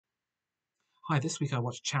Hi, this week I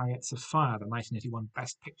watched Chariots of Fire, the 1981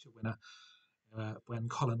 Best Picture winner, when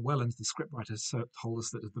Colin Welland, the scriptwriter, told us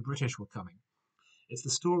that the British were coming. It's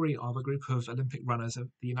the story of a group of Olympic runners at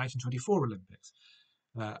the 1924 Olympics,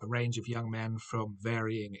 a range of young men from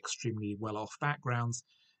varying, extremely well-off backgrounds,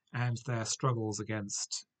 and their struggles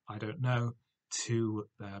against, I don't know, to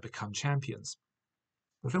become champions.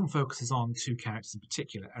 The film focuses on two characters in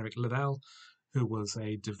particular, Eric Liddell, who was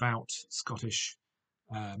a devout Scottish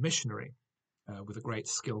missionary with a great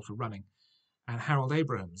skill for running, and Harold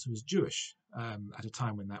Abrahams, who was Jewish at a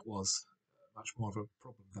time when that was much more of a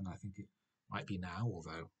problem than I think it might be now,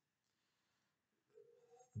 although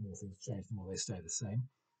the more things change, the more they stay the same,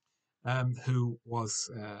 who was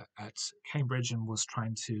at Cambridge and was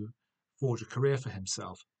trying to forge a career for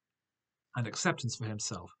himself and acceptance for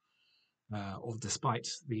himself, or despite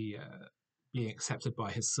the being accepted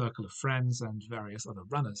by his circle of friends and various other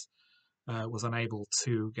runners, was unable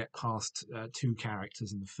to get past two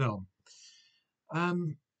characters in the film.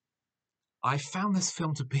 I found this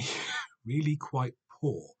film to be really quite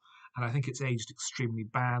poor, and I think it's aged extremely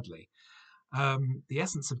badly. The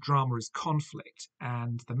essence of drama is conflict,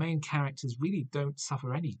 and the main characters really don't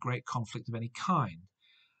suffer any great conflict of any kind.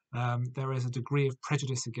 There is a degree of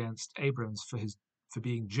prejudice against Abrams for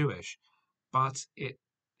being Jewish, but it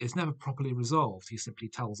is never properly resolved. He simply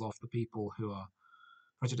tells off the people who are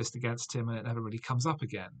prejudiced against him, and it never really comes up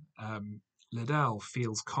again. Liddell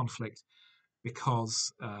feels conflict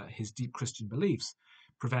because his deep Christian beliefs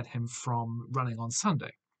prevent him from running on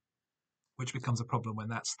Sunday, which becomes a problem when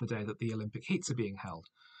that's the day that the Olympic heats are being held.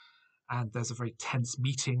 And there's a very tense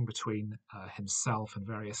meeting between himself and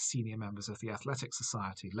various senior members of the Athletic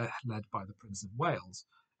Society, led by the Prince of Wales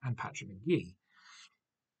and Patrick McGee.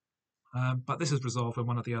 But this is resolved when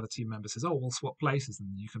one of the other team members says, "Oh, we'll swap places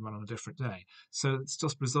and you can run on a different day." So it's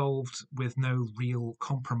just resolved with no real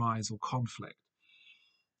compromise or conflict.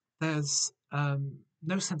 There's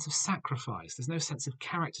no sense of sacrifice. There's no sense of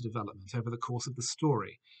character development over the course of the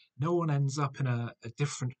story. No one ends up in a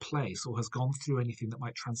different place or has gone through anything that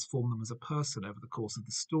might transform them as a person over the course of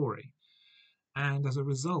the story. And as a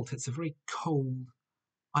result, it's a very cold,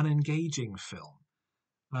 unengaging film.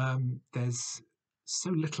 There's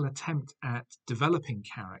so little attempt at developing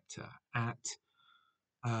character, at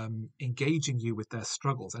engaging you with their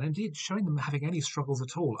struggles, and indeed showing them having any struggles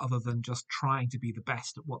at all other than just trying to be the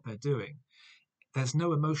best at what they're doing. There's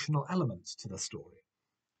no emotional element to the story.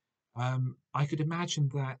 I could imagine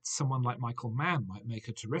that someone like Michael Mann might make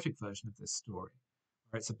a terrific version of this story,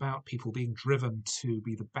 where it's about people being driven to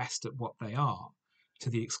be the best at what they are, to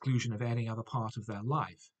the exclusion of any other part of their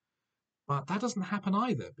life. But that doesn't happen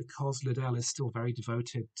either, because Liddell is still very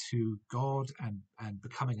devoted to God and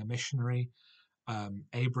becoming a missionary.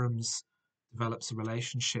 Abrams develops a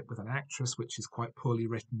relationship with an actress, which is quite poorly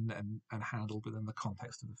written and handled within the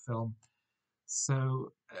context of the film.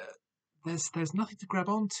 So there's nothing to grab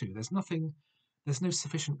onto. There's nothing. There's no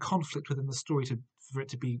sufficient conflict within the story for it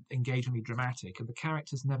to be engagingly dramatic, and the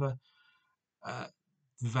characters never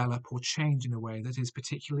develop or change in a way that is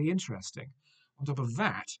particularly interesting. On top of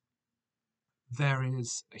that, there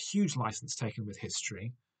is a huge license taken with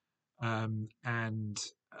history, and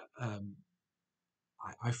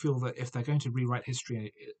I feel that if they're going to rewrite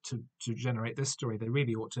history to generate this story, they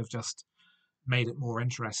really ought to have just made it more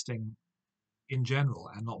interesting in general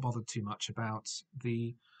and not bothered too much about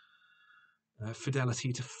the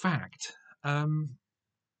fidelity to fact.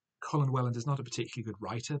 Colin Welland is not a particularly good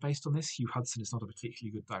writer based on this. Hugh Hudson is not a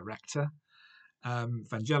particularly good director.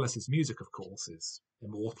 Vangelis's music, of course, is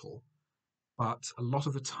immortal, but a lot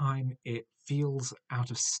of the time it feels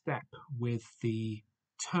out of step with the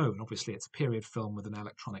tone. Obviously, it's a period film with an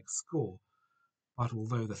electronic score, but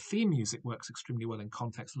although the theme music works extremely well in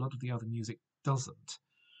context, a lot of the other music doesn't.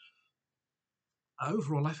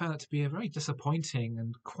 Overall, I found it to be a very disappointing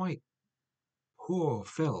and quite poor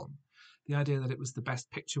film. The idea that it was the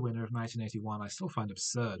Best Picture winner of 1981 I still find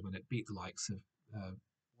absurd when it beat the likes of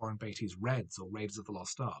Warren Beatty's Reds or Raiders of the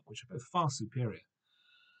Lost Ark, which are both far superior.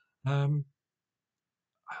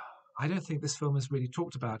 I don't think this film is really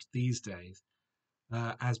talked about these days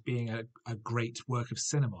as being a great work of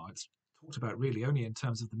cinema. It's talked about really only in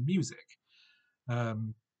terms of the music,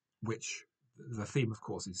 which the theme, of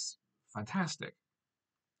course, is fantastic.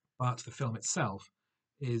 But the film itself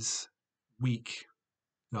is weak,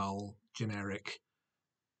 dull, generic,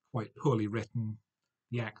 quite poorly written.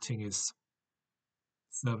 The acting is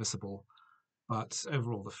serviceable, but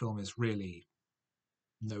overall the film is really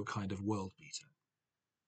no kind of world beater.